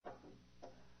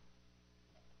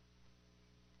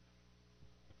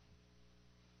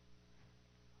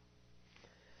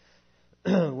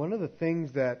One of the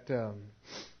things that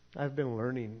I've been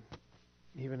learning,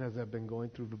 even as I've been going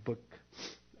through the book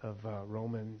of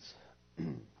Romans,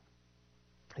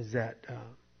 is that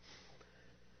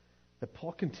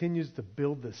Paul continues to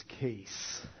build this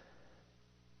case.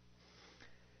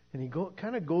 And he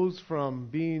kind of goes from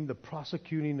being the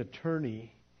prosecuting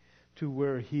attorney to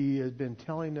where he has been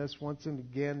telling us once and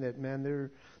again that, man,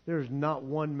 there's not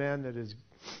one man that is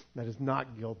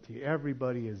not guilty.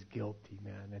 Everybody is guilty,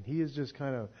 man. And he is just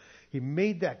he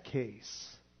made that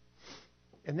case.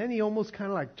 And then he almost kind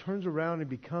of like turns around and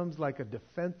becomes like a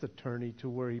defense attorney to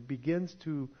where he begins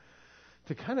to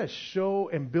kind of show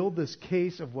and build this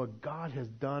case of what God has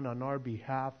done on our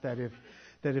behalf, that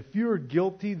if you're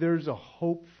guilty, there's a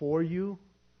hope for you,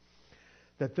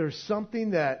 that there's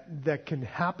something that can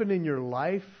happen in your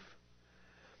life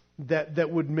that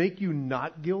would make you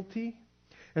not guilty.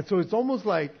 And so it's almost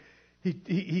like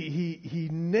he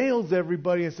nails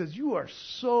everybody and says, you are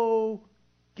so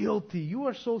guilty. You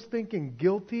are so stinking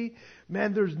guilty.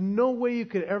 Man, there's no way you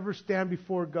could ever stand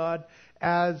before God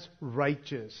as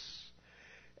righteous.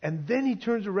 And then he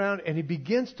turns around and he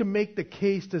begins to make the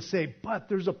case to say, but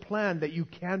there's a plan that you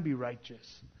can be righteous.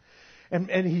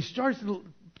 And he starts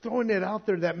throwing it out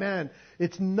there that, man,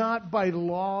 it's not by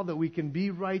law that we can be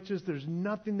righteous. There's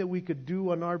nothing that we could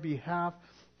do on our behalf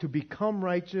to become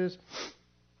righteous.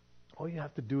 All you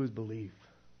have to do is believe.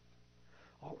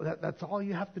 That's all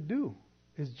you have to do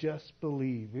is just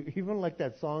believe. Even like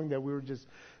that song that we were just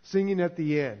singing at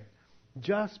the end.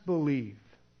 Just believe.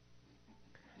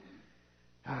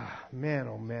 Man,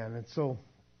 oh man. And so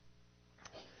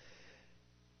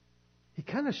he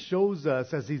kind of shows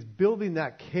us as he's building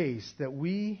that case that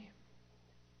we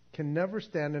can never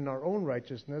stand in our own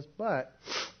righteousness, but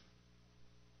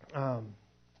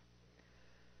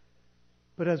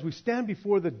as we stand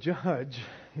before the judge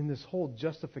in this whole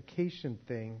justification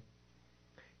thing,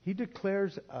 he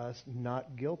declares us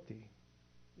not guilty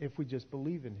if we just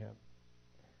believe in him.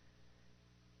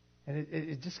 And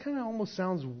it just kind of almost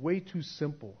sounds way too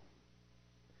simple.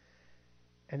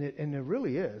 And it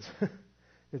really is.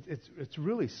 It's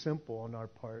really simple on our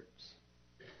parts.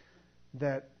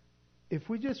 That if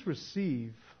we just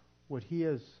receive what he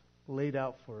has laid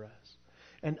out for us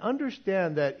and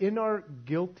understand that in our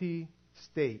guilty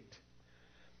state,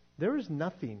 there is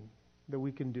nothing that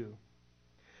we can do.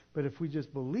 But if we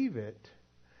just believe it,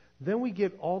 then we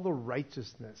get all the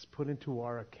righteousness put into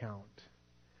our account.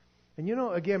 And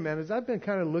again, man, as I've been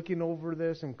kind of looking over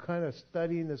this and kind of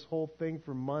studying this whole thing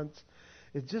for months,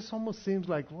 it just almost seems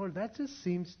like, Lord, that just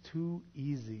seems too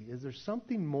easy. Is there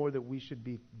something more that we should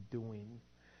be doing?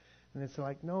 And it's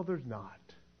like, no, there's not.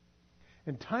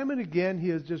 And time and again, he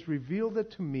has just revealed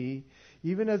it to me,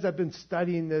 even as I've been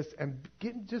studying this and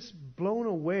getting just blown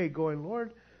away, going,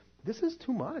 Lord, this is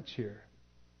too much here.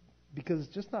 Because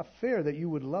it's just not fair that you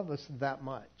would love us that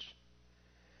much.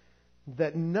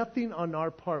 That nothing on our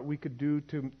part we could do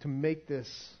to make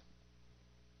this.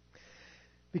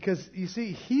 Because, you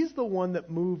see, he's the one that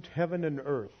moved heaven and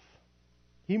earth.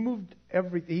 He moved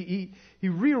everything. He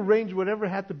rearranged whatever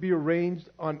had to be arranged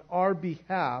on our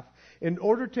behalf in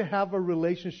order to have a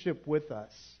relationship with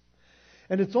us.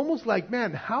 And it's almost like,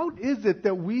 man, how is it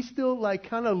that we still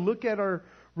kind of look at our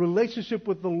relationship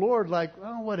with the Lord like,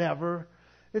 oh, whatever.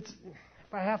 If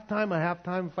I have time, I have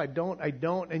time. If I don't, I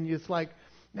don't. And it's like,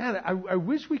 man, I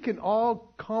wish we can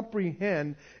all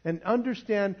comprehend and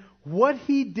understand what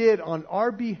he did on our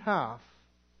behalf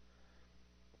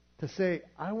to say,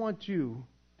 I want you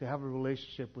to have a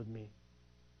relationship with me.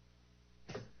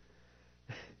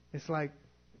 It's like,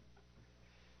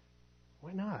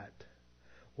 why not?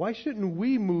 Why shouldn't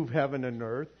we move heaven and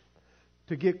earth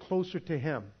to get closer to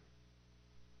him?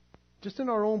 Just in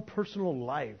our own personal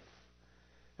life,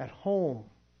 at home,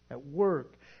 at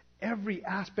work, every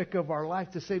aspect of our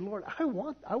life to say, Lord, I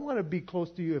want to be close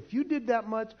to you. If you did that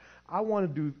much, I want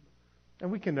to do,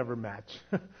 and we can never match.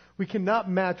 We cannot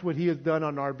match what he has done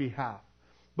on our behalf.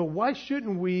 But why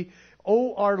shouldn't we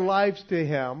owe our lives to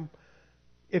him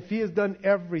if he has done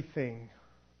everything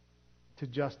to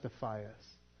justify us?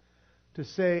 To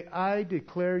say, I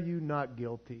declare you not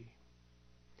guilty.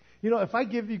 If I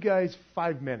give you guys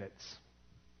 5 minutes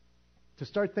to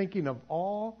start thinking of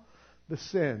all the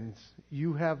sins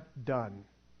you have done.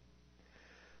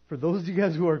 For those of you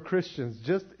guys who are Christians,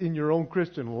 just in your own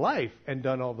Christian life and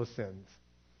done all the sins.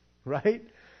 Right?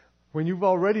 When you've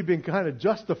already been kind of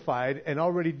justified and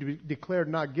already declared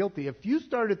not guilty. If you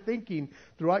started thinking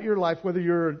throughout your life, whether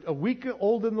you're a week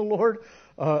old in the Lord,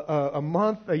 a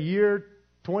month, a year,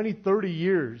 20, 30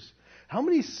 years, how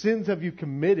many sins have you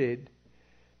committed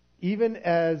even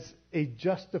as a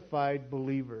justified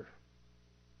believer?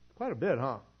 Quite a bit,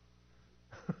 huh?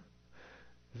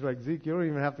 It's like, Zeke, you don't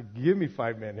even have to give me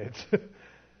 5 minutes.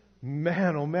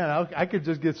 Man, oh man, I could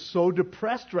just get so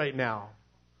depressed right now.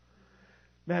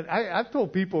 Man, I've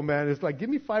told people, man, it's like, give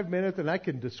me 5 minutes and I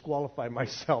can disqualify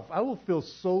myself. I will feel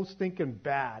so stinking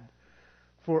bad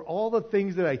for all the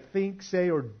things that I think, say,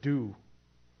 or do.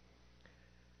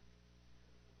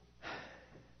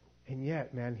 And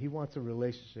yet, man, he wants a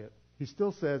relationship. He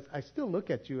still says, I still look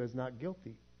at you as not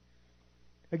guilty.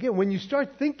 Again, when you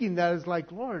start thinking that, it's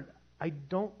like, Lord, I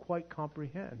don't quite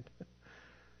comprehend.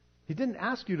 He didn't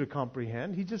ask you to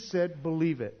comprehend. He just said,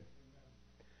 believe it.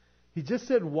 He just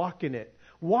said, walk in it.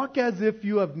 Walk as if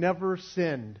you have never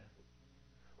sinned.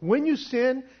 When you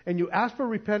sin and you ask for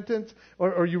repentance,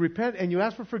 or you repent and you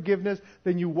ask for forgiveness,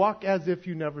 then you walk as if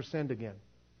you never sinned again.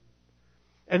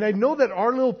 And I know that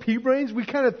our little pea brains, we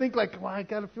kind of think like, well, I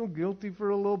got to feel guilty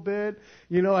for a little bit.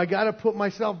 You know, I got to put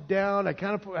myself down. I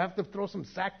kind of have to throw some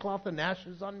sackcloth and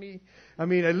ashes on me. I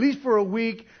mean, at least for a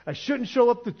week, I shouldn't show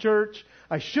up to church.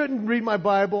 I shouldn't read my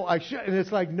Bible. And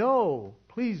it's like, no,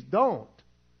 please don't.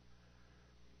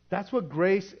 That's what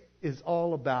grace is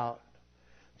all about.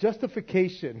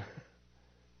 Justification.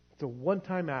 It's a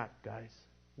one-time act, guys.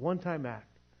 One-time act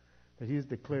that He has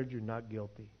declared you not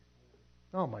guilty.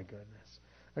 Oh my goodness.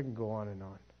 I can go on and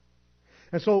on.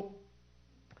 And so,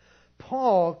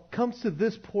 Paul comes to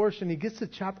this portion. He gets to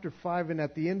chapter 5, and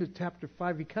at the end of chapter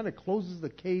 5, he kind of closes the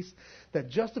case that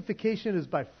justification is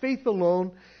by faith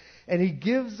alone, and he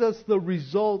gives us the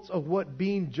results of what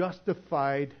being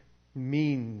justified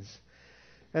means.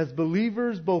 As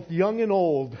believers, both young and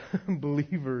old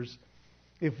believers,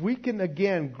 if we can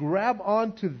again grab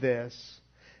onto this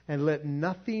and let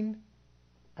nothing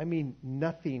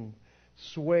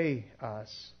sway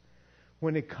us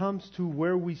when it comes to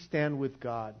where we stand with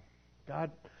God.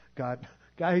 God,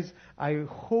 guys, I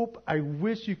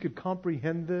wish you could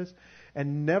comprehend this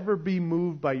and never be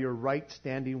moved by your right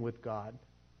standing with God.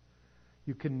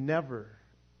 You can never,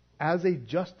 as a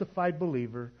justified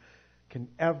believer, can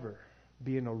ever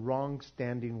be in a wrong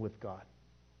standing with God.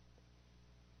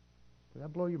 Does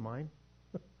that blow your mind?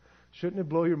 Shouldn't it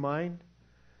blow your mind?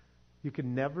 You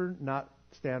can never not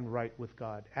stand right with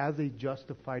God as a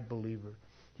justified believer.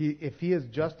 If he is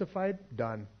justified,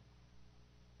 done.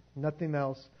 Nothing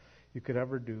else you could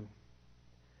ever do.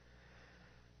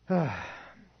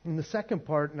 In the second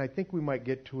part, and I think we might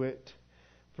get to it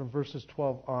from verses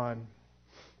 12 on,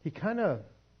 he kind of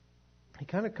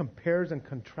compares and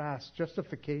contrasts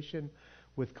justification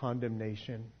with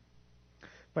condemnation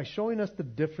by showing us the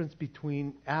difference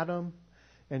between Adam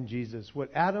and Jesus.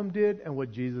 What Adam did and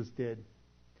what Jesus did.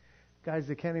 Guys,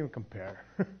 they can't even compare.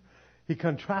 He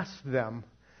contrasts them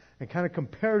and kind of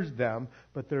compares them,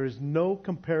 but there is no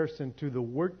comparison to the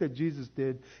work that Jesus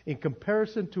did in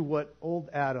comparison to what old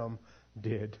Adam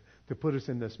did to put us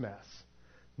in this mess.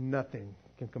 Nothing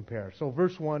can compare. So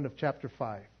verse 1 of chapter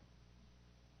 5.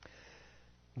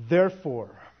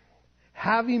 Therefore,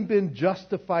 having been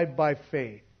justified by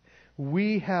faith,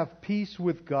 we have peace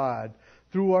with God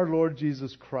through our Lord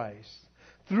Jesus Christ,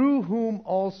 through whom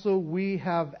also we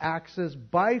have access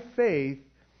by faith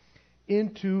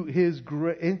into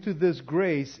this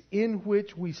grace in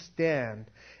which we stand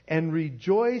and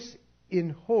rejoice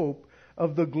in hope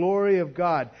of the glory of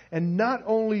God. And not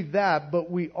only that, but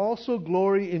we also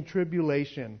glory in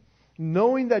tribulation,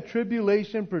 knowing that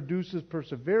tribulation produces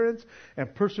perseverance,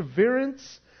 and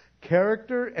perseverance,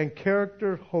 character, and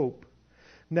character, hope.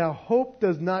 Now, hope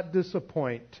does not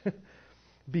disappoint,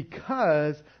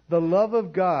 because the love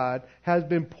of God has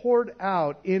been poured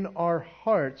out in our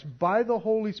hearts by the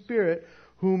Holy Spirit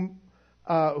who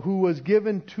was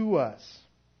given to us.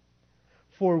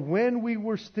 For when we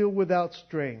were still without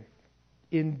strength,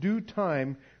 in due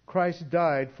time Christ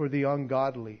died for the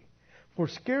ungodly. For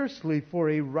scarcely for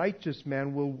a righteous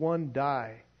man will one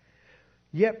die.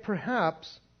 Yet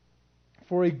perhaps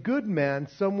for a good man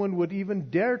someone would even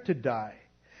dare to die.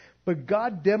 But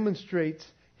God demonstrates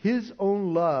His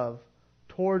own love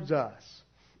towards us,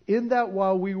 in that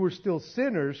while we were still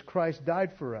sinners, Christ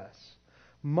died for us.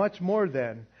 Much more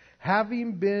then,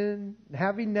 having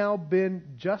now been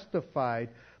justified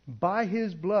by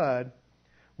His blood,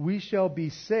 we shall be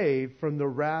saved from the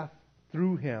wrath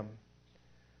through Him.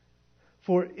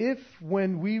 For if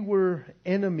when we were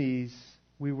enemies,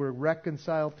 we were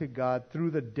reconciled to God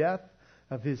through the death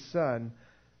of His Son,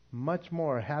 much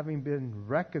more, having been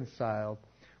reconciled,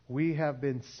 we have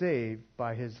been saved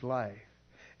by His life.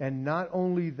 And not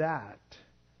only that,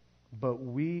 but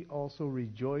we also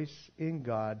rejoice in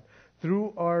God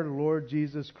through our Lord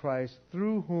Jesus Christ,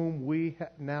 through whom we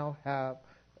have now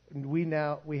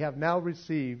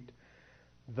received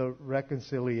the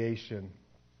reconciliation.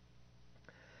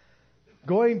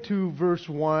 Going to verse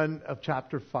 1 of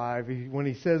chapter 5, when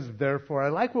he says, therefore, I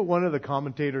like what one of the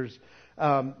commentators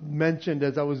mentioned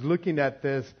as I was looking at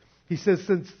this. He says,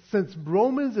 since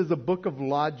Romans is a book of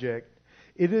logic,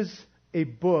 it is a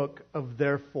book of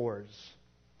therefores.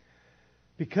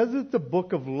 Because it's a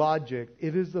book of logic,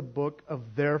 it is a book of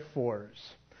therefores.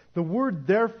 The word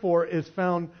therefore is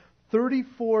found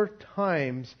 34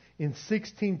 times in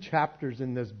 16 chapters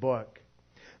in this book.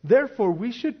 Therefore,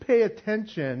 we should pay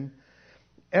attention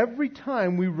every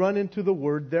time we run into the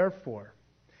word therefore,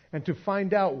 and to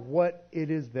find out what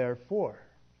it is there for.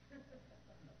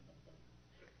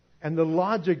 And the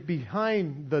logic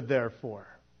behind the therefore.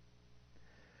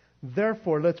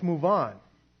 Therefore, let's move on.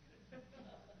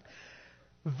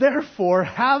 Therefore,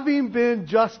 having been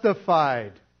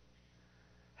justified.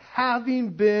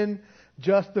 Having been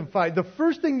justified. The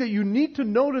first thing that you need to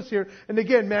notice here, and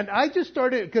again, man, I just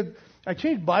started, because I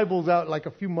changed Bibles out like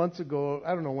a few months ago.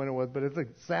 I don't know when it was, but it's the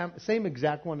same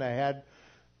exact one I had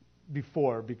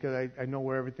before, because I know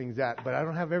where everything's at, but I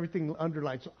don't have everything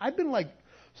underlined. So I've been like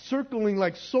circling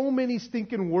like so many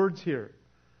stinking words here,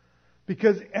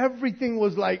 because everything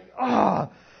was like,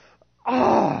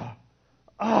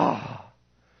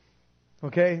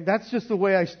 Okay, that's just the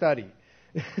way I study.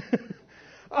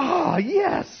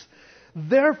 Yes.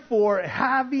 Therefore,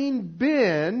 having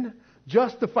been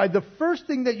justified, the first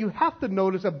thing that you have to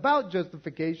notice about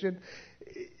justification,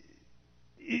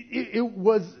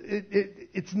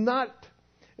 it's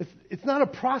not a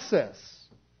process.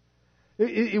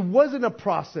 It wasn't a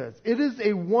process. It is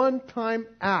a one-time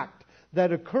act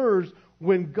that occurs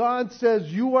when God says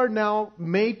you are now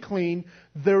made clean.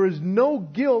 There is no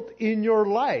guilt in your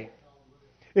life.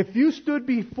 If you stood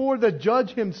before the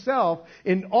judge himself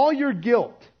in all your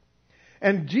guilt,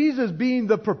 and Jesus being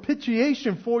the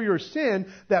propitiation for your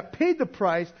sin that paid the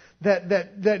price,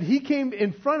 that He came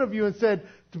in front of you and said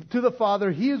to the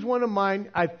Father, He is one of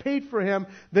mine, I've paid for Him,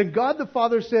 then God the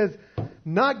Father says,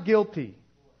 not guilty.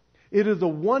 It is a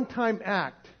one-time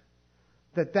act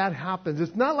that happens.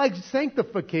 It's not like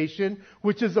sanctification,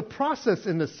 which is a process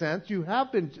in a sense. You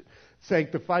have been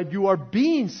sanctified. You are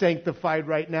being sanctified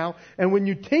right now. And when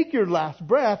you take your last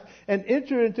breath and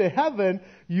enter into heaven,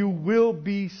 you will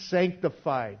be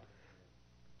sanctified.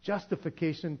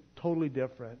 Justification, totally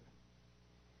different.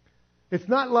 It's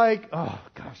not like, oh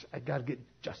gosh, I got to get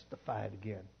justified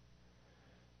again.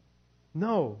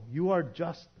 No, you are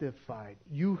justified.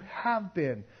 You have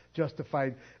been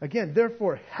justified. Again,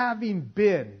 therefore, having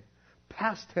been,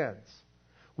 past tense.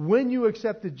 When you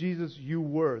accepted Jesus, you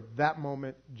were, that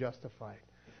moment, justified.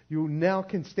 You now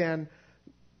can stand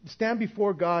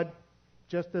before God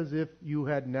just as if you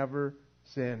had never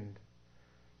sinned.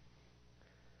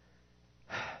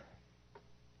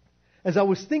 As I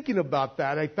was thinking about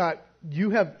that, I thought, you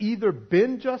have either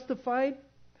been justified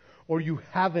or you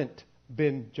haven't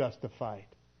been justified.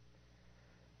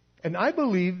 And I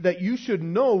believe that you should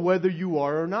know whether you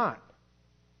are or not.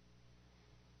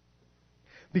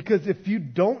 Because if you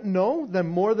don't know, then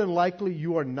more than likely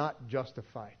you are not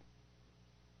justified.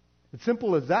 It's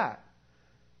simple as that.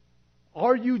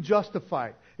 Are you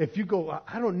justified? If you go,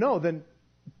 I don't know, then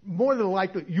more than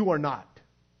likely you are not.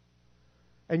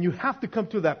 And you have to come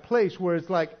to that place where it's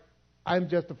like, I'm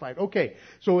justified. Okay,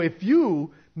 so if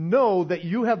you know that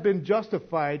you have been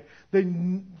justified,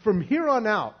 then from here on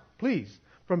out, please,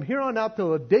 from here on out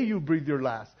till the day you breathe your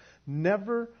last,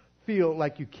 never feel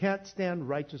like you can't stand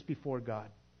righteous before God.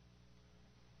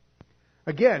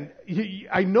 Again,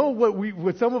 I know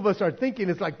what some of us are thinking.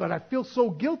 It's like, but I feel so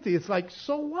guilty. It's like,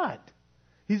 so what?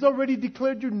 He's already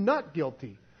declared you not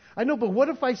guilty. I know, but what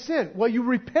if I sin? Well, you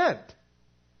repent.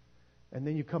 And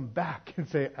then you come back and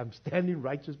say, I'm standing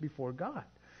righteous before God.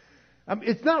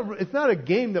 It's not a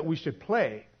game that we should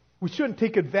play. We shouldn't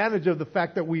take advantage of the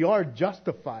fact that we are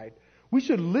justified. We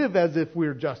should live as if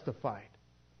we're justified.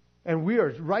 And we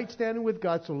are right standing with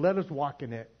God, so let us walk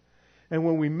in it. And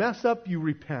when we mess up, you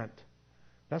repent.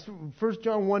 That's 1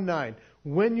 John 1:9.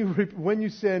 When you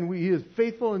sin, He is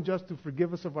faithful and just to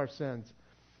forgive us of our sins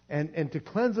and to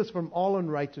cleanse us from all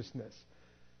unrighteousness.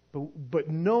 But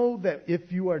know that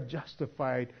if you are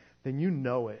justified, then you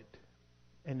know it.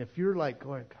 And if you're like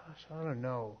going, gosh, I don't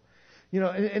know.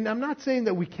 And I'm not saying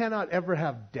that we cannot ever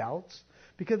have doubts.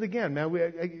 Because again, man,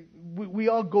 we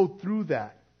all go through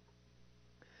that.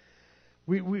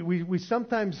 We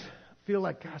sometimes feel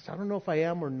like, gosh, I don't know if I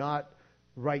am or not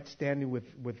right standing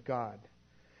with God.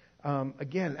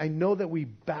 Again, I know that we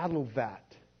battle that.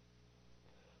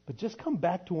 But just come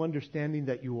back to understanding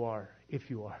that you are, if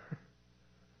you are.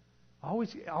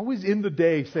 Always in the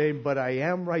day saying, but I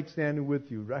am right standing with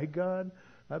you. Right, God?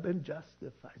 I've been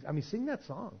justified. Sing that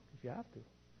song if you have to.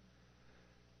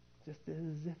 just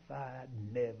as if I'd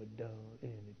never done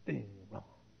anything wrong.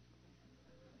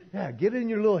 Yeah, get in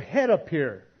your little head up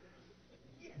here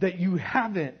that you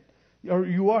haven't, or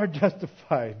you are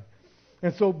justified.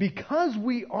 And so because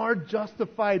we are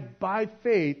justified by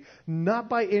faith, not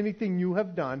by anything you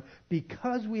have done,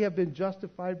 because we have been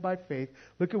justified by faith,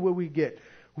 look at what we get.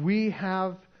 We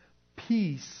have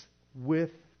peace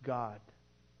with God.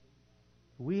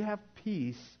 We have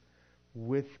peace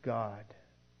with God.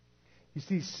 You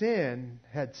see, sin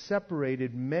had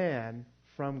separated man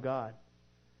from God.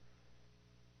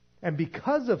 And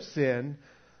because of sin,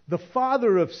 the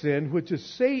father of sin, which is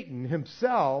Satan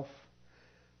himself,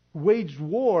 waged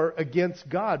war against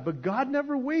God. But God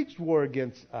never waged war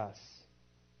against us.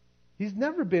 He's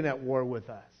never been at war with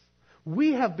us.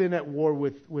 We have been at war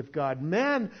with God.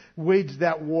 Man waged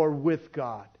that war with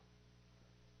God.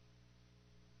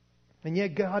 And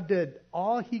yet God did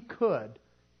all He could.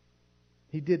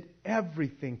 He did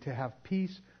everything to have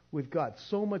peace with God.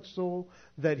 So much so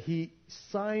that He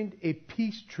signed a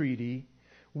peace treaty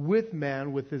with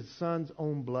man with His Son's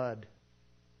own blood,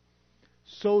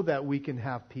 so that we can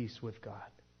have peace with God.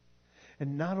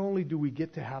 And not only do we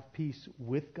get to have peace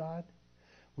with God,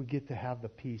 we get to have the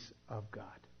peace of God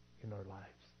in our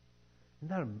lives. Isn't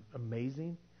that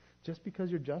amazing? Just because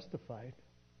you're justified.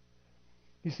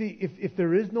 You see, if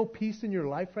there is no peace in your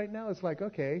life right now, it's like,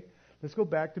 okay, let's go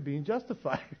back to being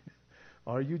justified.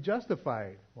 Are you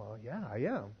justified? Well, yeah, I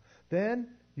am. Then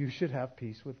you should have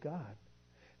peace with God.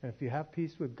 And if you have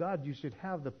peace with God, you should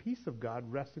have the peace of God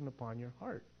resting upon your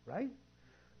heart, right?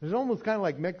 It almost kind of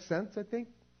like makes sense, I think.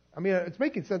 I mean, it's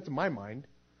making sense in my mind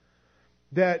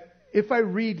that if I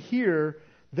read here,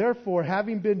 therefore,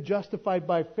 having been justified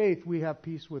by faith, we have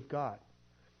peace with God.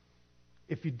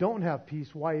 If you don't have peace,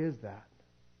 why is that?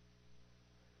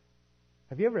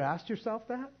 Have you ever asked yourself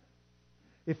that?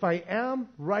 If I am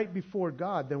right before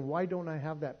God, then why don't I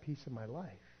have that peace in my life?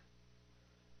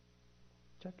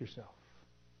 Check yourself.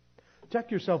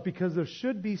 Check yourself, because there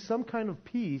should be some kind of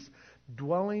peace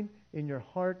dwelling in your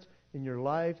heart, in your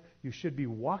life. You should be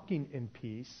walking in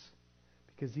peace,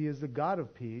 because He is the God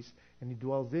of peace, and He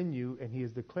dwells in you, and He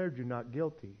has declared you not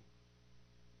guilty.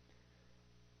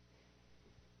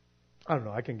 I don't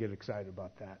know, I can get excited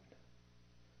about that.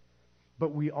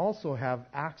 But we also have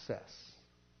access.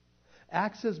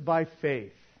 Access by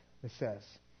faith, it says.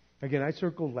 Again, I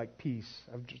circled like peace.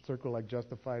 I've circled like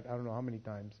justified, I don't know how many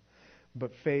times.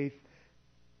 But faith,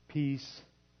 peace,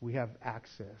 we have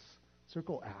access.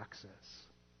 Circle access.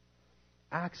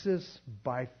 Access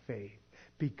by faith.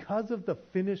 Because of the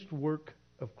finished work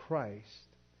of Christ,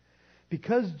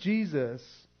 because Jesus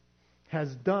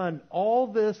has done all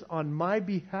this on my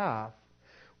behalf,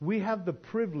 we have the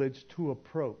privilege to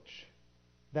approach.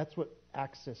 That's what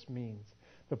access means.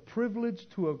 The privilege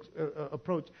to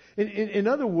approach. In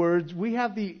other words, we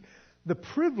have the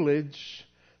privilege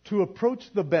to approach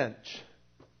the bench,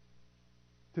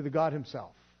 to the God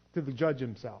Himself, to the Judge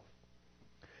Himself,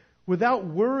 without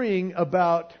worrying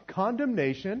about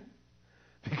condemnation,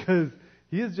 because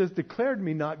He has just declared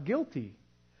me not guilty.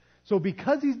 So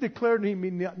because He's declared me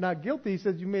not guilty, He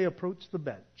says you may approach the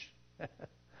bench.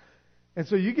 And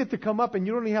so you get to come up and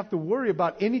you don't even have to worry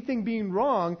about anything being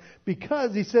wrong,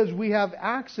 because He says we have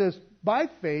access by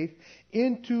faith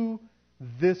into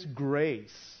this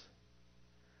grace.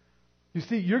 You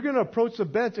see, you're going to approach the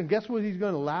bench, and guess what He's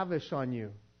going to lavish on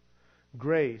you?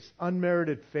 Grace,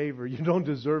 unmerited favor. You don't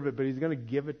deserve it, but He's going to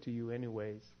give it to you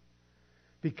anyways.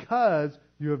 Because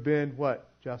you have been what?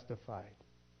 Justified.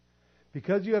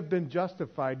 Because you have been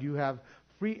justified, you have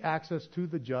free access to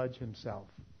the Judge Himself.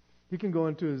 You can go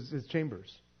into his chambers.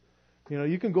 You know,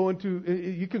 you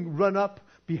can run up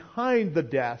behind the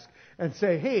desk and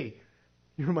say, hey,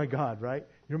 you're my God, right?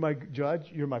 You're my Judge,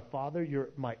 you're my Father, you're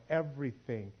my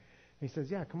everything. And He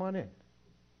says, yeah, come on in.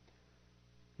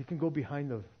 You can go behind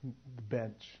the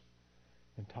bench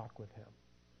and talk with Him.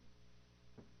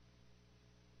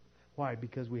 Why?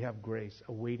 Because we have grace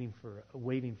waiting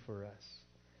for us.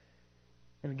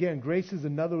 And again, grace is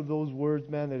another of those words,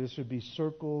 man, that it should be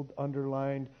circled,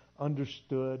 underlined,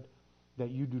 understood,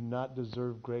 that you do not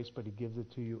deserve grace, but He gives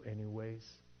it to you anyways.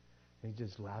 And He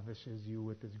just lavishes you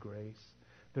with His grace.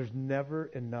 There's never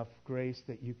enough grace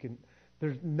that you can...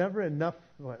 There's never enough...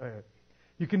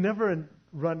 You can never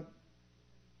run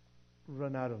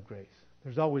out of grace.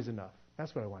 There's always enough.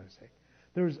 That's what I want to say.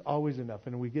 There's always enough.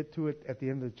 And when we get to it at the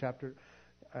end of the chapter,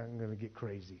 I'm going to get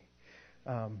crazy.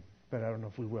 But I don't know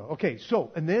if we will. Okay,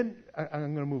 so, and then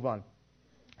I'm going to move on.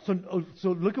 So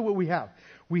look at what we have.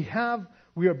 We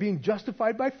are being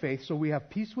justified by faith, so we have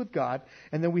peace with God,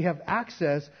 and then we have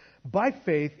access by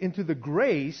faith into the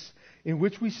grace in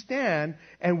which we stand,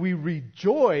 and we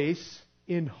rejoice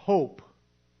in hope.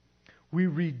 We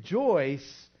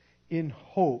rejoice in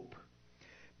hope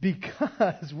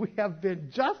because we have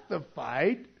been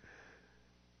justified.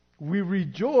 We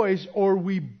rejoice, or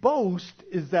we boast,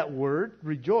 is that word,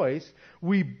 rejoice.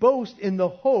 We boast in the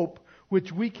hope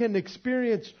which we can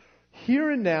experience here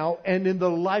and now and in the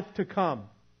life to come.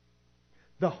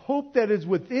 The hope that is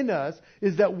within us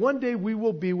is that one day we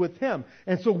will be with Him.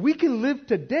 And so we can live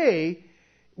today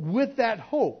with that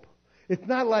hope. It's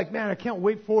not like, man, I can't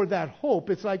wait for that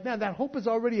hope. It's like, man, that hope is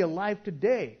already alive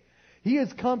today. He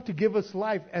has come to give us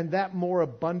life, and that more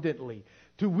abundantly.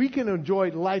 We can enjoy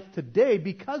life today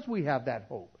because we have that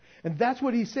hope. And that's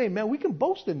what he's saying, man, we can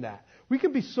boast in that. We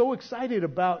can be so excited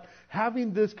about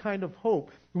having this kind of hope.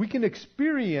 We can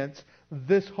experience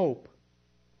this hope.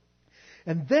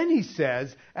 And then he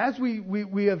says, as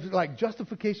we have like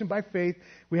justification by faith,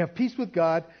 we have peace with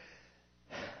God,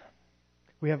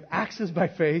 we have access by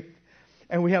faith,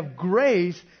 and we have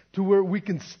grace to where we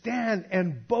can stand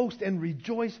and boast and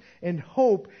rejoice and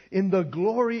hope in the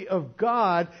glory of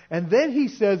God. And then he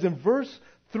says in verse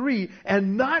 3,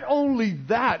 and not only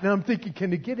that, now I'm thinking,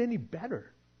 can it get any better?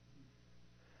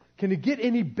 Can it get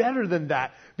any better than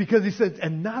that? Because he says,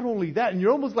 and not only that, and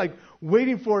you're almost like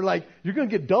waiting for like, you're going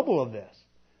to get double of this.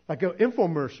 Like an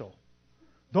infomercial.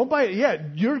 Don't buy it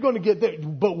yet. You're going to get there.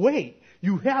 But wait,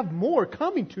 you have more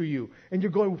coming to you. And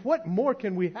you're going, what more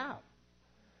can we have?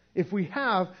 If we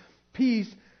have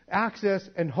peace, access,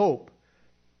 and hope.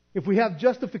 If we have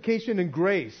justification and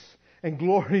grace and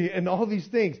glory and all these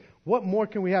things, what more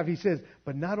can we have? He says,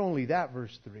 but not only that,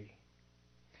 verse 3,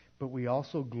 but we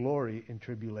also glory in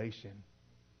tribulation.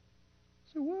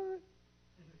 So what?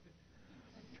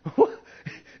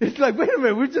 It's like, wait a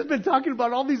minute, we've just been talking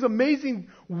about all these amazing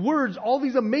words, all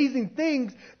these amazing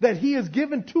things that He has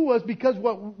given to us because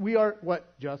we are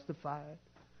justified.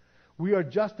 We are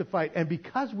justified. And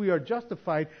because we are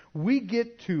justified, we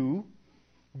get to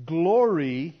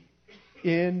glory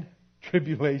in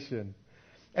tribulation.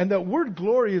 And that word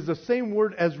glory is the same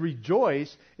word as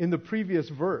rejoice in the previous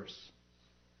verse.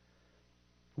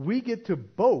 We get to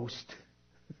boast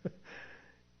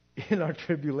in our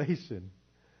tribulation.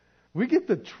 We get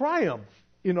to triumph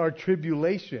in our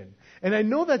tribulation. And I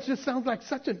know that just sounds like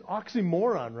such an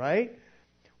oxymoron, right?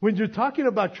 When you're talking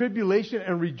about tribulation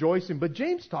and rejoicing. But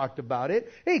James talked about it.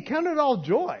 Hey, count it all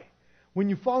joy when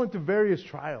you fall into various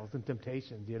trials and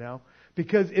temptations,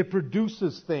 because it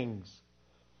produces things.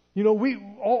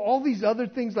 All these other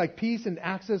things like peace and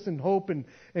access and hope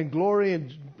and glory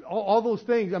and all those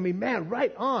things. I mean, man,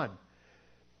 right on.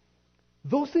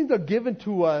 Those things are given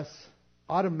to us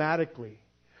automatically.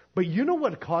 But you know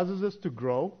what causes us to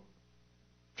grow?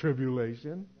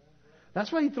 Tribulation. That's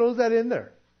why he throws that in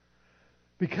there.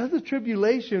 Because of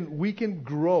tribulation, we can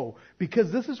grow.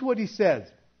 Because this is what he says.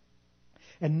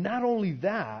 And not only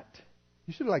that,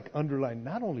 you should underline,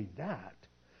 not only that.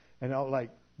 And I'll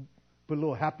put a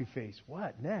little happy face.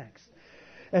 What next?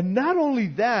 And not only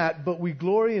that, but we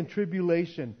glory in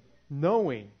tribulation,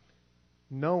 knowing.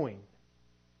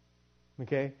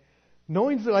 Okay?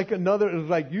 Knowing's like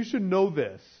you should know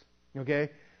this. Okay?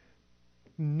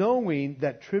 Knowing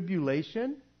that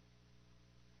tribulation,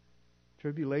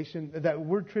 that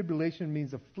word tribulation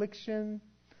means affliction,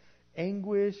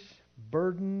 anguish,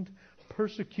 burdened,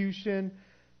 persecution,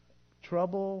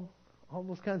 trouble, all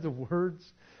those kinds of words.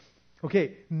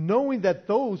 Okay, knowing that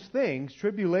those things,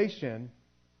 tribulation,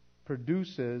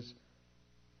 produces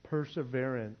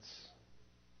perseverance.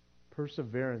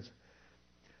 Perseverance.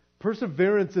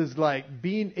 Perseverance is like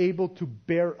being able to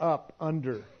bear up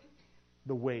under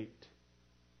the weight.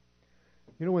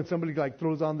 When somebody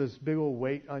throws on this big old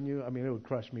weight on you, I mean, it would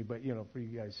crush me, but for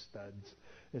you guys studs,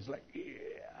 it's like,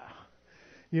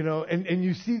 yeah. And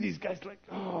you see these guys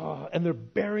and they're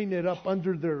bearing it up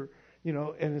under their,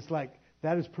 and it's like,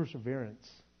 that is perseverance.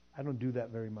 I don't do that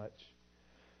very much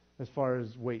as far as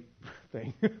weight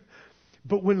thing.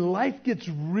 But when life gets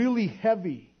really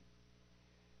heavy,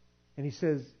 and he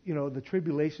says, the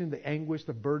tribulation, the anguish,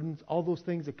 the burdens, all those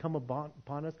things that come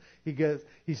upon us,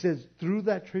 he says, through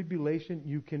that tribulation,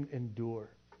 you can endure.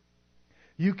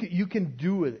 You can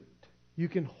do it. You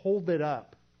can hold it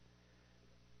up.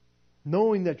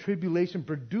 Knowing that tribulation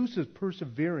produces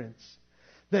perseverance.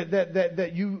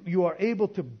 That you are able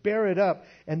to bear it up.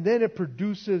 And then it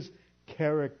produces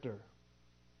character.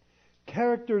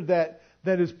 Character that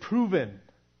is proven.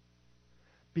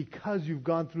 Because you've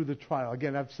gone through the trial.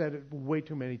 Again, I've said it way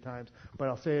too many times, but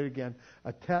I'll say it again.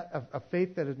 A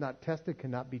faith that is not tested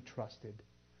cannot be trusted.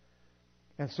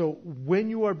 And so when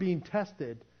you are being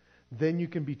tested, then you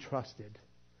can be trusted.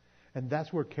 And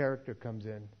that's where character comes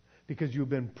in. because you've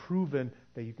been proven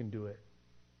that you can do it.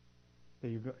 That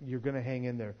you're going to hang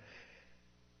in there.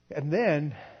 And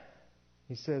then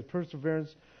he says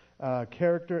perseverance,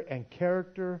 character, and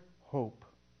character, hope.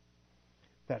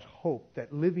 That hope,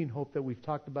 that living hope that we've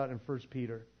talked about in 1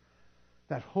 Peter.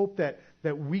 That hope that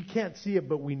we can't see it,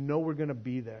 but we know we're going to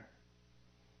be there.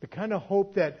 The kind of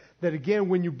hope that again,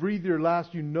 when you breathe your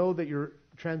last, you know that you're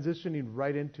transitioning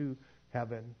right into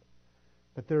heaven.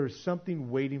 But there is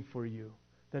something waiting for you.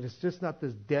 That it's just not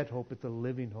this dead hope, it's a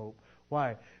living hope.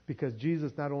 Why? Because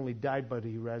Jesus not only died, but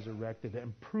He resurrected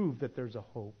and proved that there's a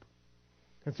hope.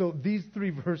 And so these three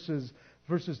verses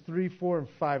 3, 4, and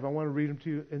 5, I want to read them to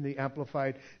you in the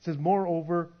Amplified. It says,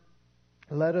 moreover,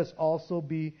 let us also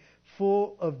be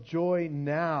full of joy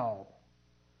now.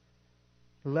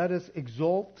 Let us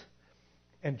exult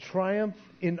and triumph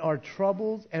in our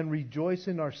troubles and rejoice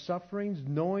in our sufferings,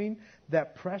 knowing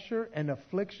that pressure and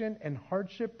affliction and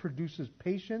hardship produces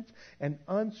patience and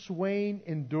unswaying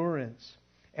endurance.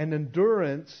 And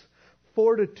endurance,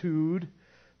 fortitude,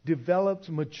 develops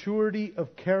maturity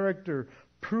of character,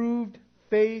 proved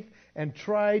faith, and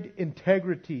tried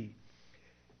integrity.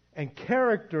 And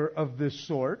character of this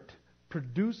sort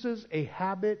produces a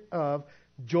habit of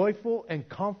joyful and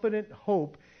confident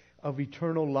hope of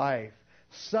eternal life.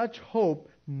 Such hope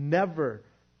never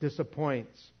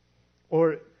disappoints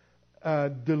or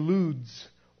deludes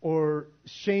or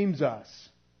shames us.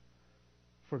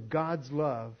 For God's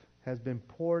love has been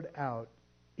poured out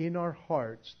in our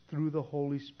hearts through the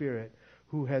Holy Spirit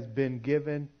who has been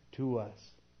given to us.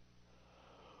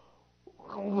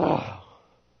 Wow.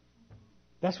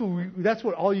 That's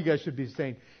what all you guys should be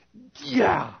saying.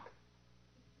 Yeah.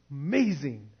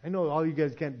 Amazing. I know all you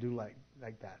guys can't do like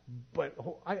that. But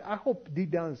I hope deep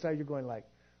down inside you're going like,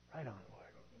 right on, Lord.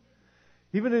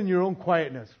 Even in your own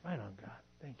quietness, right on, God.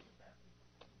 Thank you, man.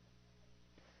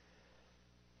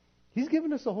 He's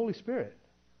given us the Holy Spirit.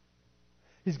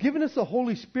 He's given us the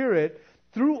Holy Spirit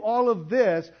through all of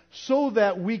this so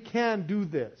that we can do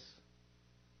this.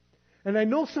 And I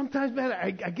know sometimes, man,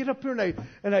 I get up here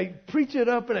and I preach it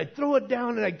up and I throw it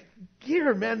down and I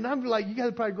hear, man, and I'm like, you guys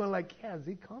are probably going like, yeah,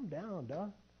 Z, calm down,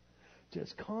 dog.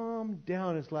 Just calm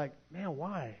down. It's like, man,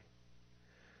 why?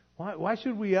 Why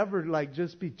should we ever like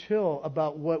just be chill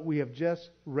about what we have just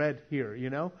read here, you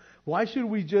know? Why should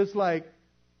we just like,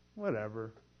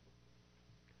 whatever?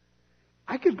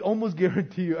 I could almost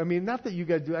guarantee you, I mean, not that you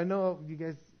guys do, I know you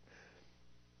guys,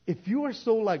 if you are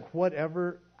so like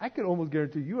whatever, I could almost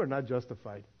guarantee you are not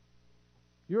justified.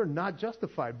 You're not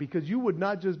justified because you would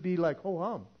not just be like, ho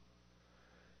hum.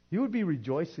 You would be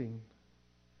rejoicing.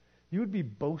 You would be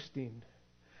boasting.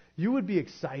 You would be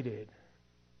excited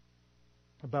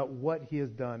about what He has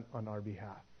done on our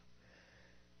behalf.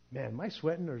 Man, am I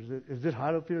sweating or is it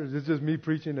hot up here? Or is this just me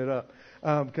preaching it up?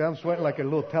 Because I'm sweating like a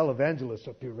little televangelist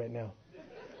up here right now.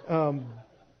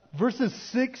 Verses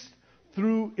 6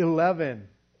 through 11.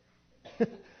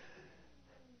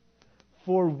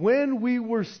 For when we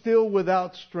were still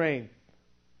without strength,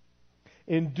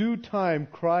 in due time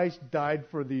Christ died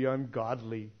for the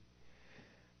ungodly.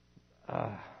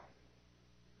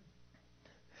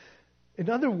 In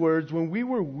other words, when we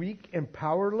were weak and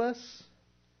powerless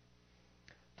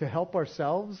to help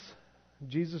ourselves,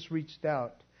 Jesus reached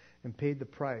out and paid the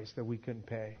price that we couldn't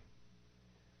pay.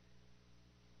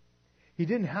 He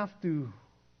didn't have to,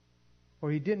 or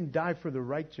He didn't die for the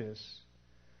righteous,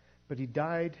 but He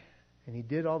died and He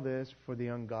did all this for the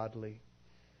ungodly.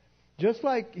 Just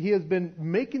like He has been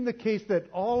making the case that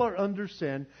all are under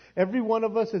sin, every one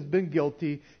of us has been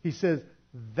guilty, He says,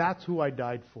 that's who I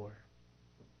died for.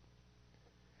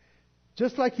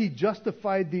 Just like He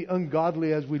justified the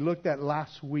ungodly as we looked at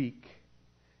last week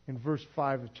in verse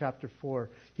 5 of chapter 4.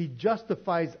 He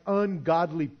justifies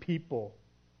ungodly people.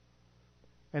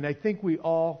 And I think we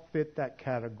all fit that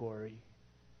category.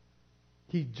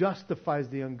 He justifies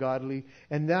the ungodly.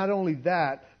 And not only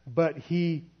that, but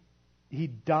He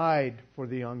died for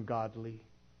the ungodly.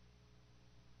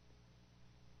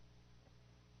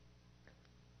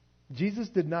 Jesus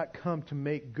did not come to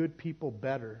make good people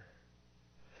better.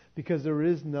 Because there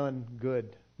is none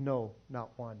good. No,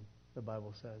 not one, the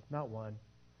Bible says. Not one.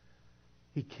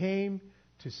 He came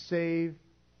to save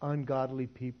ungodly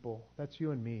people. That's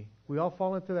you and me. We all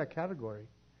fall into that category.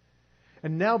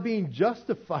 And now being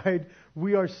justified,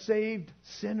 we are saved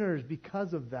sinners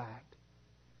because of that.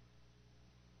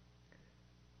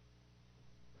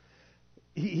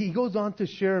 He goes on to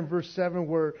share in verse 7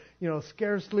 where,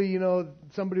 scarcely,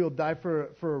 somebody will die for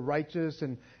a righteous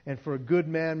and for a good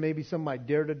man. Maybe some might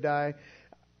dare to die.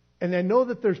 And I know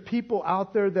that there's people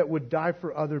out there that would die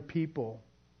for other people.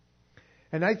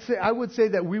 And I would say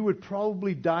that we would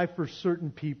probably die for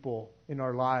certain people in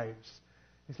our lives.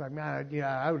 It's like, man,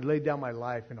 yeah, I would lay down my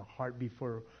life in a heartbeat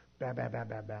for bam, bam, bam,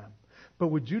 bam, bam. But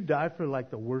would you die for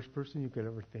like the worst person you could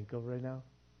ever think of right now?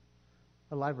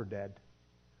 Alive or dead?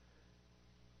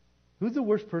 Who's the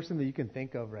worst person that you can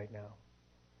think of right now?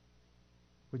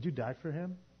 Would you die for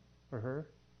him or her?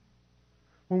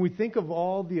 When we think of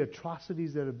all the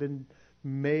atrocities that have been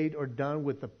made or done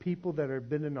with the people that have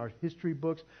been in our history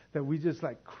books that we just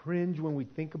like cringe when we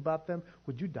think about them,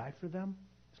 would you die for them?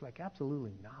 It's like,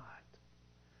 absolutely not.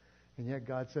 And yet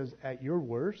God says, at your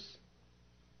worst,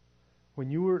 when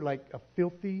you were like a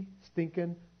filthy,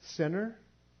 stinking sinner,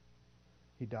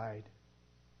 He died.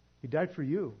 He died for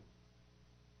you.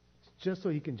 Just so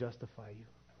He can justify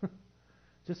you.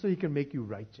 Just so He can make you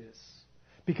righteous.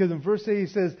 Because in verse 8 He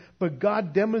says, but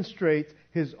God demonstrates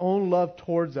His own love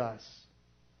towards us,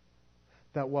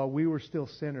 that while we were still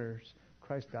sinners,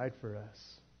 Christ died for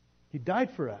us. He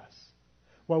died for us.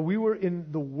 While we were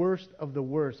in the worst of the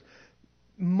worst.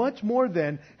 Much more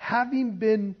than having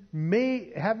been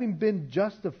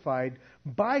justified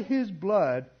by His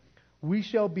blood, we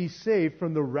shall be saved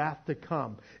from the wrath to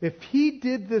come. If He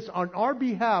did this on our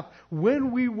behalf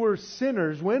when we were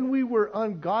sinners, when we were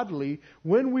ungodly,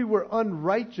 when we were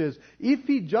unrighteous, if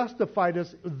He justified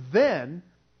us then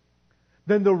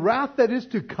the wrath that is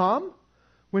to come,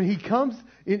 when He comes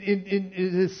in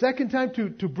His second time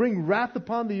to bring wrath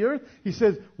upon the earth, He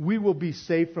says we will be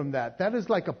saved from that. That is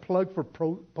like a plug for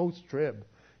post-trib.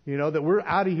 That we're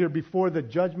out of here before the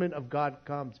judgment of God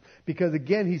comes. Because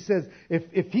again, He says,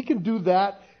 if He can do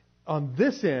that on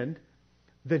this end,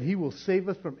 then He will save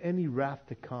us from any wrath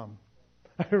to come.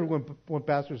 I heard one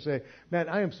pastor say, man,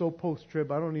 I am so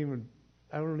post-trib, I don't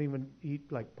even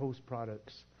eat like Post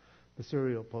products. The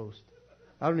cereal Post.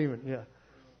 Yeah.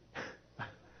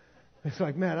 It's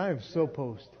like, man, I am so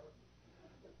post.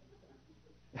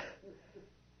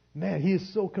 Man, he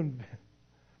is so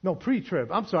No,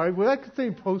 pre-trib. I'm sorry. Was I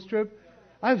saying post-trib?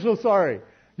 I'm so sorry.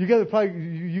 You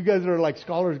guys are like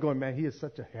scholars going, man, he is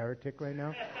such a heretic right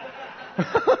now.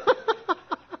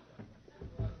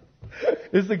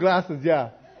 It's the glasses, yeah.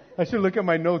 I should look at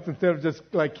my notes instead of just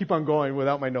like keep on going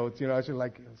without my notes. I should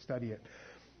like study it.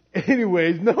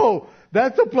 Anyways, no,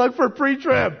 that's a plug for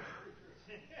pre-trib.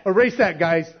 Erase that,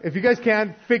 guys. If you guys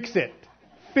can, fix it.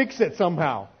 Fix it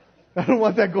somehow. I don't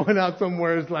want that going out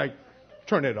somewhere. It's like,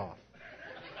 turn it off.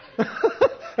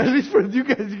 At least for you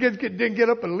guys didn't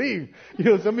get up and leave.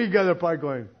 Some of you guys are probably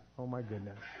going, oh my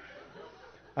goodness.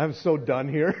 I'm so done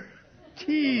here.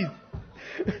 Jeez.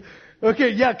 Okay,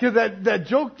 yeah, because that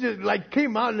joke just like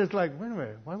came out and it's like, wait a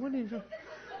minute, why wouldn't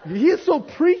he? He is so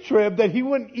pre-trib that he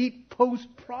wouldn't eat post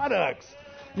products.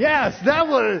 Yes, that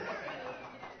was...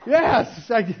 Yes.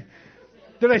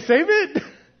 Did I save it?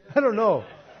 I don't know.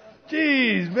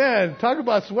 Jeez, man. Talk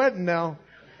about sweating now.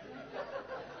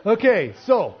 Okay,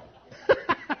 so.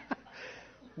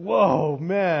 Whoa,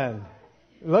 man.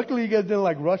 Luckily you guys didn't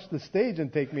like rush the stage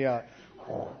and take me out.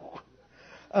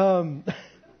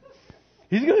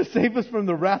 He's going to save us from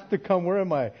the wrath to come. Where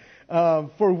am I?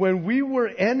 For when we were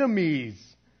enemies,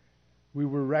 we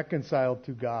were reconciled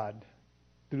to God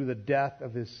through the death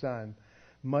of His Son.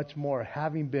 Much more,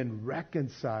 having been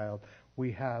reconciled,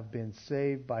 we have been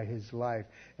saved by His life.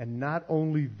 And not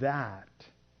only that,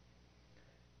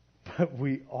 but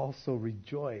we also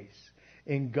rejoice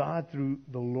in God through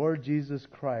the Lord Jesus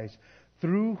Christ,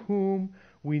 through whom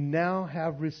we now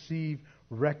have received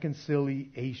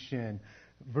reconciliation.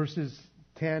 Verses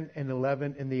 10 and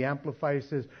 11 in the Amplified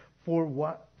says,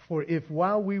 For if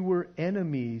while we were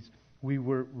enemies, we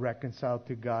were reconciled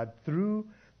to God through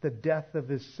the death of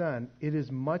His Son, it is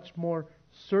much more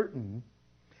certain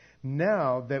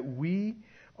now that we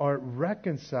are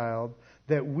reconciled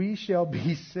that we shall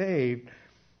be saved,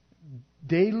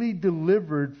 daily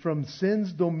delivered from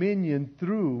sin's dominion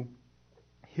through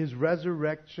His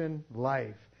resurrection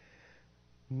life.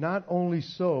 Not only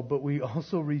so, but we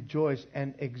also rejoice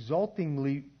and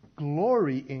exultingly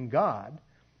glory in God,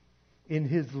 in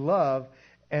His love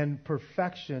and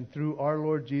perfection through our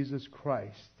Lord Jesus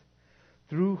Christ,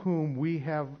 through whom we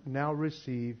have now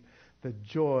received the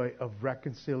joy of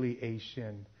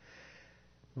reconciliation.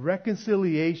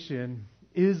 Reconciliation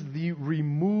is the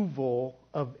removal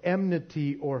of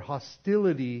enmity or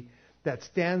hostility that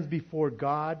stands before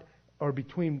God or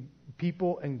between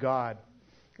people and God.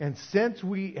 And since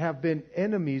we have been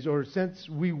enemies, or since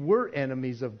we were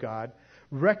enemies of God,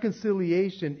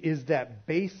 reconciliation is that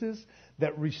basis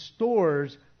that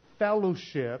restores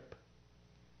fellowship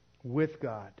with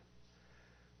God.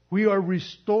 We are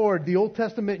restored. The Old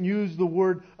Testament used the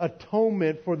word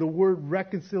atonement for the word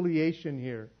reconciliation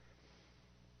here.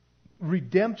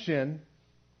 redemption,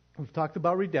 we've talked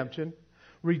about redemption.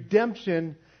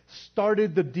 Redemption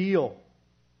started the deal.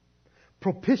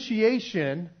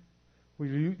 Propitiation,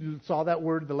 we saw that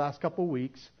word the last couple of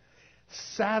weeks,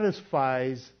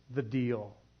 satisfies the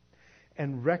deal.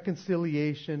 And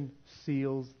reconciliation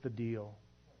seals the deal.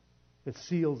 It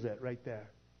seals it right there.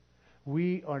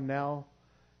 We are now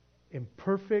in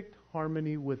perfect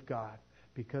harmony with God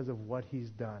because of what He's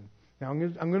done. Now I'm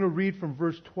going to read from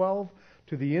verse 12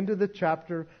 to the end of the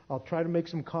chapter. I'll try to make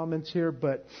some comments here,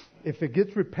 but if it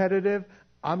gets repetitive,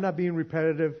 I'm not being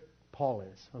repetitive. Paul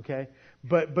is, okay?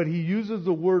 But he uses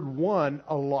the word one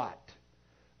a lot,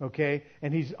 okay?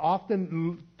 And he's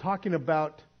often talking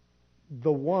about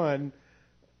the one,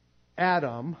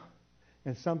 Adam,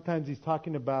 and sometimes he's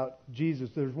talking about Jesus.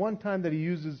 There's one time that he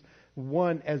uses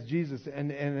one as Jesus,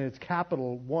 and it's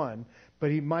capital one,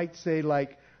 but he might say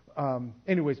like,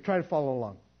 anyways, try to follow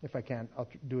along. If I can, I'll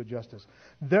do it justice.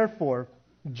 Therefore,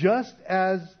 just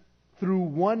as through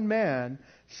one man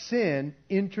sin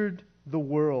entered the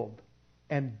world,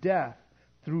 and death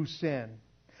through sin,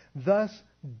 thus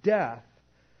death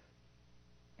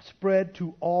spread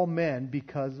to all men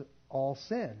because all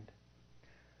sinned.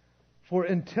 For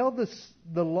until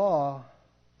the law,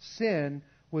 sin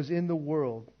was in the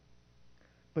world,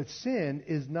 but sin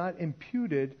is not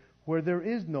imputed where there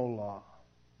is no law.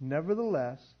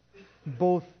 Nevertheless,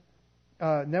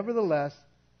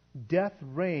 death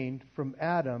reigned from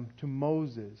Adam to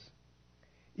Moses,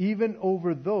 even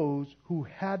over those who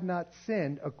had not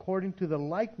sinned according to the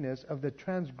likeness of the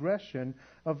transgression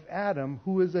of Adam,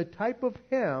 who is a type of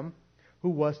him who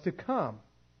was to come.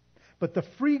 But the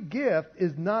free gift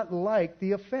is not like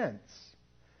the offense.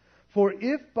 For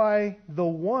if by the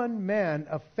one man's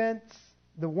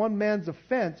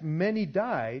offense many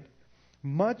died,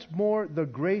 much more the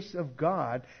grace of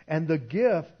God and the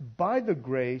gift by the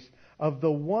grace of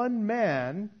the one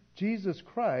man, Jesus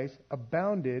Christ,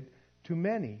 abounded to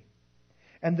many.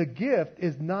 And the gift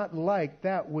is not like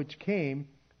that which came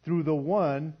through the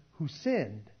one who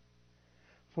sinned.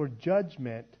 For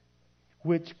judgment,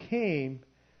 which came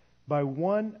by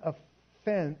one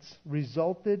offense,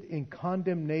 resulted in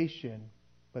condemnation,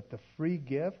 but the free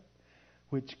gift,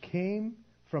 which came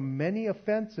from many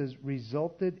offenses,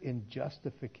 resulted in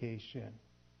justification.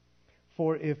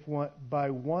 For if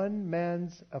by one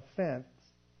man's offense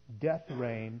death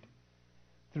reigned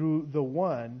through the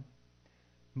one,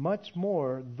 much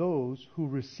more those who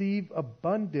receive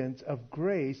abundance of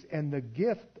grace and the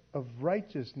gift of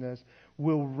righteousness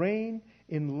will reign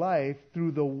in life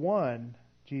through the one,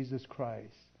 Jesus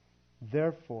Christ.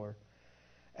 Therefore,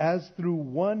 as through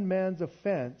one man's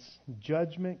offense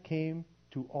judgment came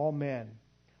to all men,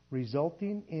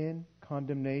 resulting in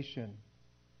condemnation,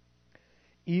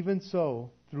 even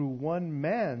so, through one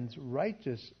man's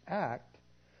righteous act,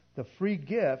 the free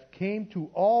gift came to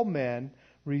all men,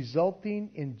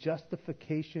 resulting in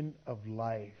justification of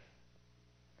life.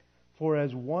 For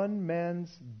as by one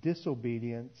man's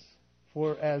disobedience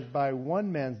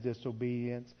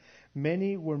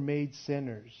many were made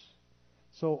sinners,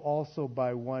 so also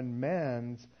by one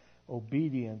man's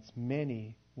obedience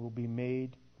many will be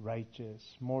made righteous.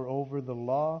 Moreover, the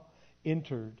law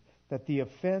entered that the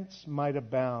offense might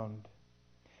abound.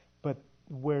 But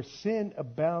where sin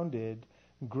abounded,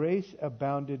 grace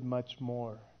abounded much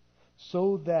more.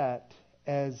 So that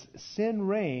as sin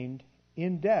reigned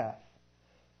in death,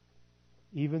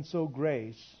 even so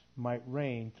grace might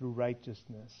reign through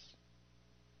righteousness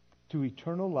to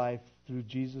eternal life through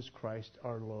Jesus Christ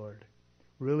our Lord.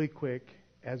 Really quick,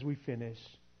 as we finish,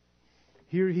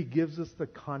 here he gives us the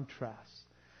contrast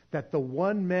that the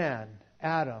one man,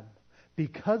 Adam,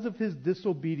 because of his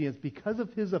disobedience, because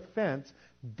of his offense,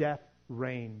 death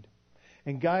reigned.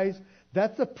 And guys,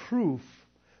 that's a proof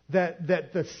that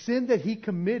the sin that he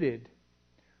committed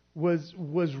was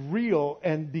real,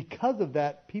 and because of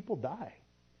that, people die.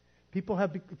 People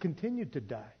have continued to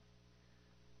die.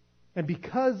 And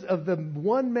because of the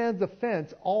one man's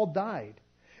offense, all died.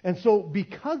 And so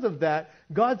because of that,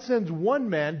 God sends one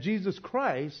man, Jesus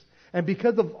Christ, and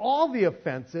because of all the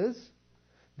offenses,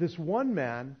 this one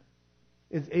man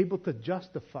is able to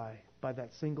justify by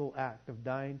that single act of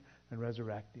dying and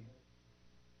resurrecting.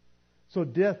 So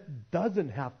death doesn't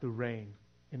have to reign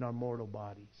in our mortal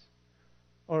bodies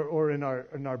or in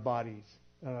our bodies,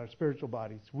 in our spiritual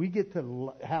bodies. We get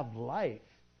to have life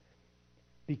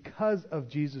because of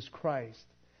Jesus Christ.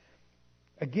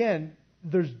 Again,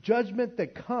 there's judgment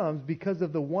that comes because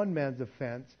of the one man's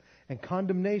offense and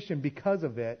condemnation because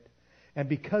of it. And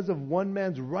because of one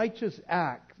man's righteous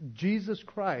act, Jesus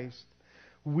Christ,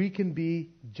 we can be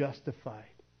justified.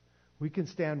 We can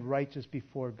stand righteous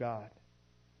before God.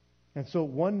 And so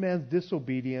one man's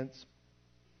disobedience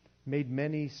made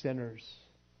many sinners.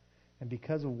 And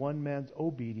because of one man's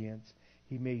obedience,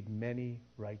 he made many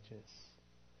righteous.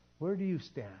 Where do you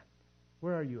stand?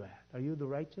 Where are you at? Are you the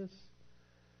righteous?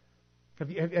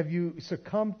 Have you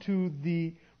succumbed to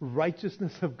the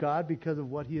righteousness of God because of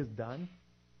what he has done?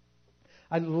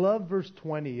 I love verse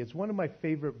 20. It's one of my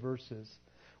favorite verses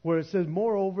where it says,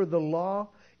 moreover, the law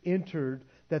entered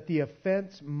that the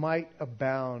offense might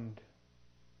abound.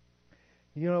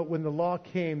 You know, when the law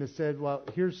came, it said, well,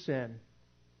 here's sin.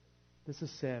 This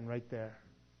is sin right there.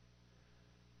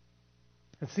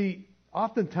 And see,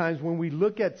 oftentimes when we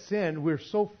look at sin, we're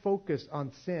so focused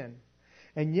on sin.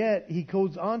 And yet, he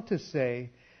goes on to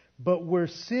say, but where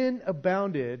sin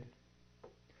abounded,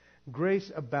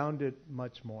 grace abounded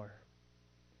much more.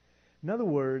 In other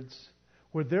words,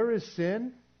 where there is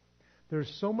sin,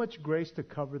 there's so much grace to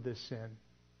cover this sin.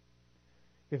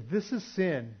 If this is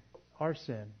sin, our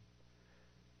sin,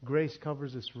 grace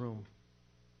covers this room.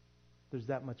 There's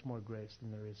that much more grace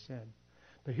than there is sin.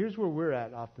 But here's where we're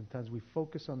at oftentimes. We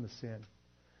focus on the sin.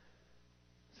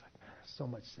 It's like, man, there's so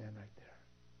much sin right there.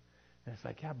 And it's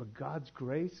like, yeah, but God's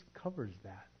grace covers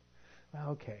that. Well,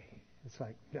 okay. It's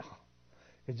like, no.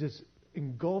 It just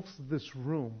engulfs this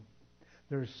room.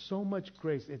 There's so much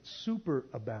grace. It super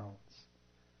abounds.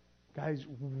 Guys,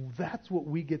 that's what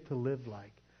we get to live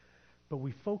like. But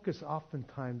we focus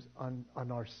oftentimes on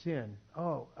our sin.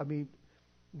 Oh, I mean,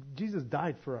 Jesus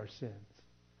died for our sins.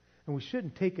 And we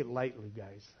shouldn't take it lightly,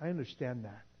 guys. I understand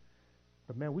that.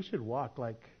 But man, we should walk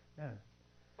like, man,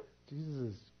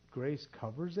 Jesus' grace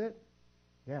covers it.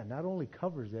 Yeah, not only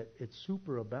covers it, it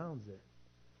superabounds it.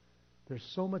 There's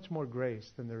so much more grace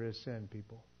than there is sin,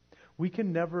 people. We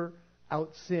can never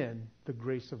out-sin the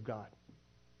grace of God.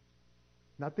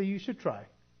 Not that you should try.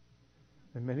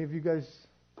 And many of you guys,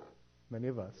 many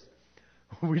of us,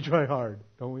 we try hard,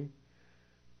 don't we?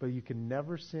 But you can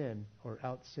never sin or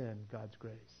out-sin God's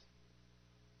grace.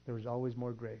 There's always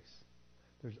more grace.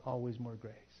 There's always more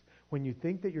grace. When you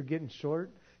think that you're getting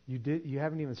short, you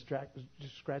haven't even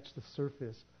scratched the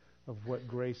surface of what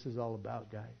grace is all about,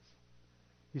 guys.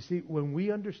 You see, when we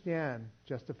understand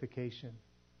justification,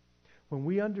 when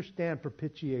we understand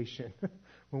propitiation,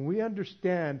 when we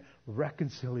understand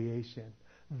reconciliation,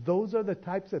 those are the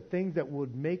types of things that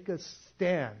would make us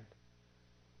stand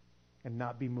and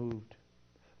not be moved.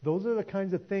 Those are the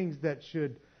kinds of things that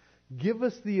should give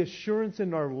us the assurance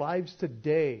in our lives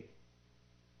today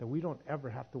that we don't ever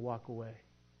have to walk away.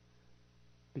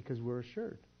 Because we're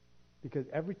assured. Because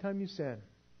every time you sin,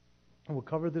 and we'll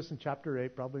cover this in chapter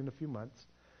 8, probably in a few months,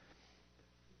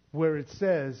 where it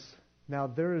says, now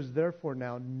there is therefore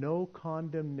now no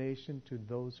condemnation to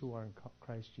those who are in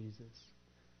Christ Jesus.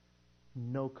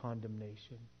 No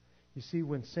condemnation. You see,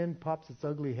 when sin pops its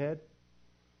ugly head,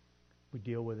 we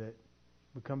deal with it.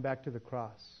 We come back to the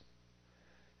cross.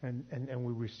 And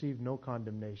we receive no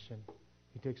condemnation.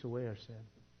 He takes away our sin.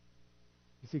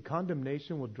 You see,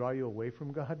 condemnation will draw you away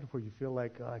from God, where you feel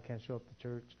like, oh, I can't show up to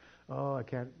church. Oh, I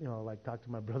can't, talk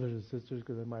to my brothers and sisters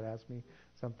because they might ask me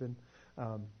something.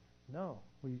 No,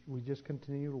 we just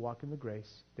continue to walk in the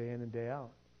grace day in and day out.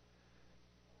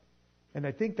 And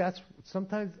I think that's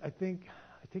sometimes I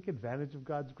take advantage of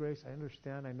God's grace. I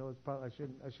understand. I know it's probably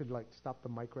I should stop the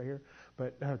mic right here,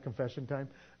 but confession time.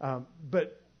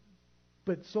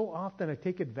 But so often I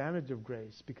take advantage of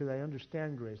grace because I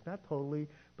understand grace. Not totally,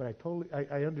 but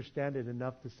I understand it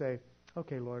enough to say,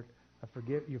 okay, Lord,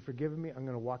 you've forgiven me. I'm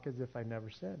going to walk as if I never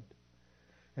sinned.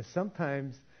 And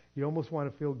sometimes you almost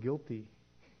want to feel guilty.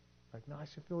 Like, no, I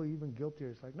should feel even guiltier.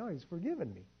 It's like, no, He's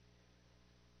forgiven me.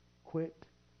 Quit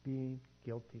being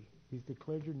guilty. He's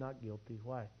declared you're not guilty.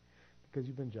 Why? Because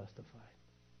you've been justified.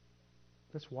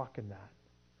 Let's walk in that.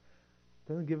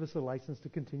 Doesn't give us a license to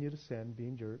continue to sin,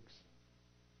 being jerks.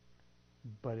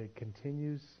 But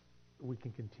we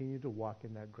can continue to walk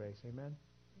in that grace. Amen?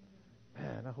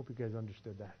 Man, I hope you guys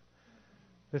understood that.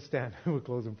 Let's stand. We'll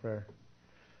close in prayer.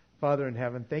 Father in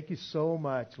heaven, thank you so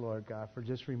much, Lord God, for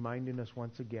just reminding us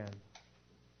once again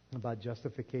about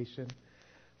justification.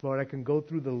 Lord, I can go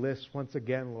through the list once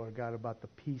again, Lord God, about the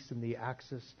peace and the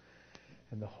access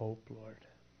and the hope, Lord.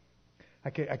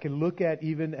 I can look at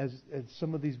even as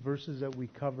some of these verses that we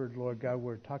covered, Lord God,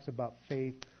 where it talks about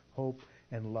faith, hope,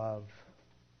 and love.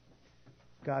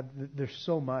 God, there's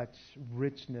so much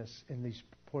richness in these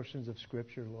portions of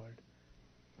Scripture, Lord.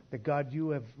 That God,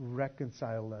 you have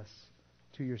reconciled us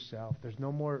to yourself. There's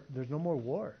no more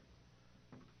war.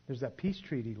 There's that peace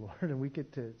treaty, Lord, and we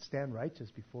get to stand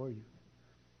righteous before you.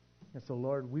 And so,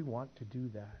 Lord, we want to do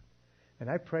that. And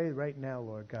I pray right now,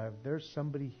 Lord God, if there's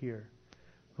somebody here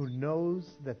who knows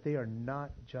that they are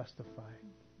not justified,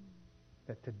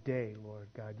 that today, Lord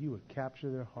God, you would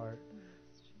capture their heart.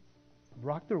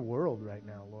 Rock their world right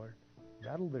now, Lord.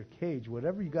 Rattle their cage,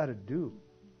 whatever you got to do,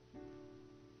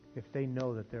 if they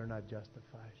know that they're not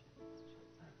justified.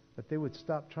 That they would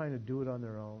stop trying to do it on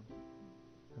their own,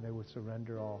 and they would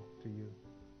surrender all to you.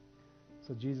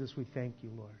 So Jesus, we thank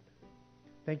you, Lord.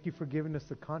 Thank you for giving us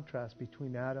the contrast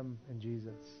between Adam and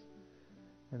Jesus.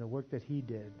 And the work that he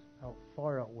did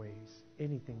far outweighs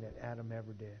anything that Adam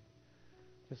ever did.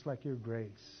 Just like your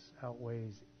grace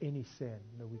outweighs any sin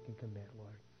that we can commit,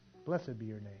 Lord. Blessed be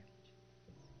your name.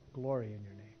 Glory in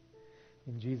your name.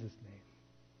 In Jesus'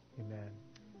 name. Amen.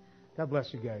 God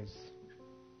bless you guys.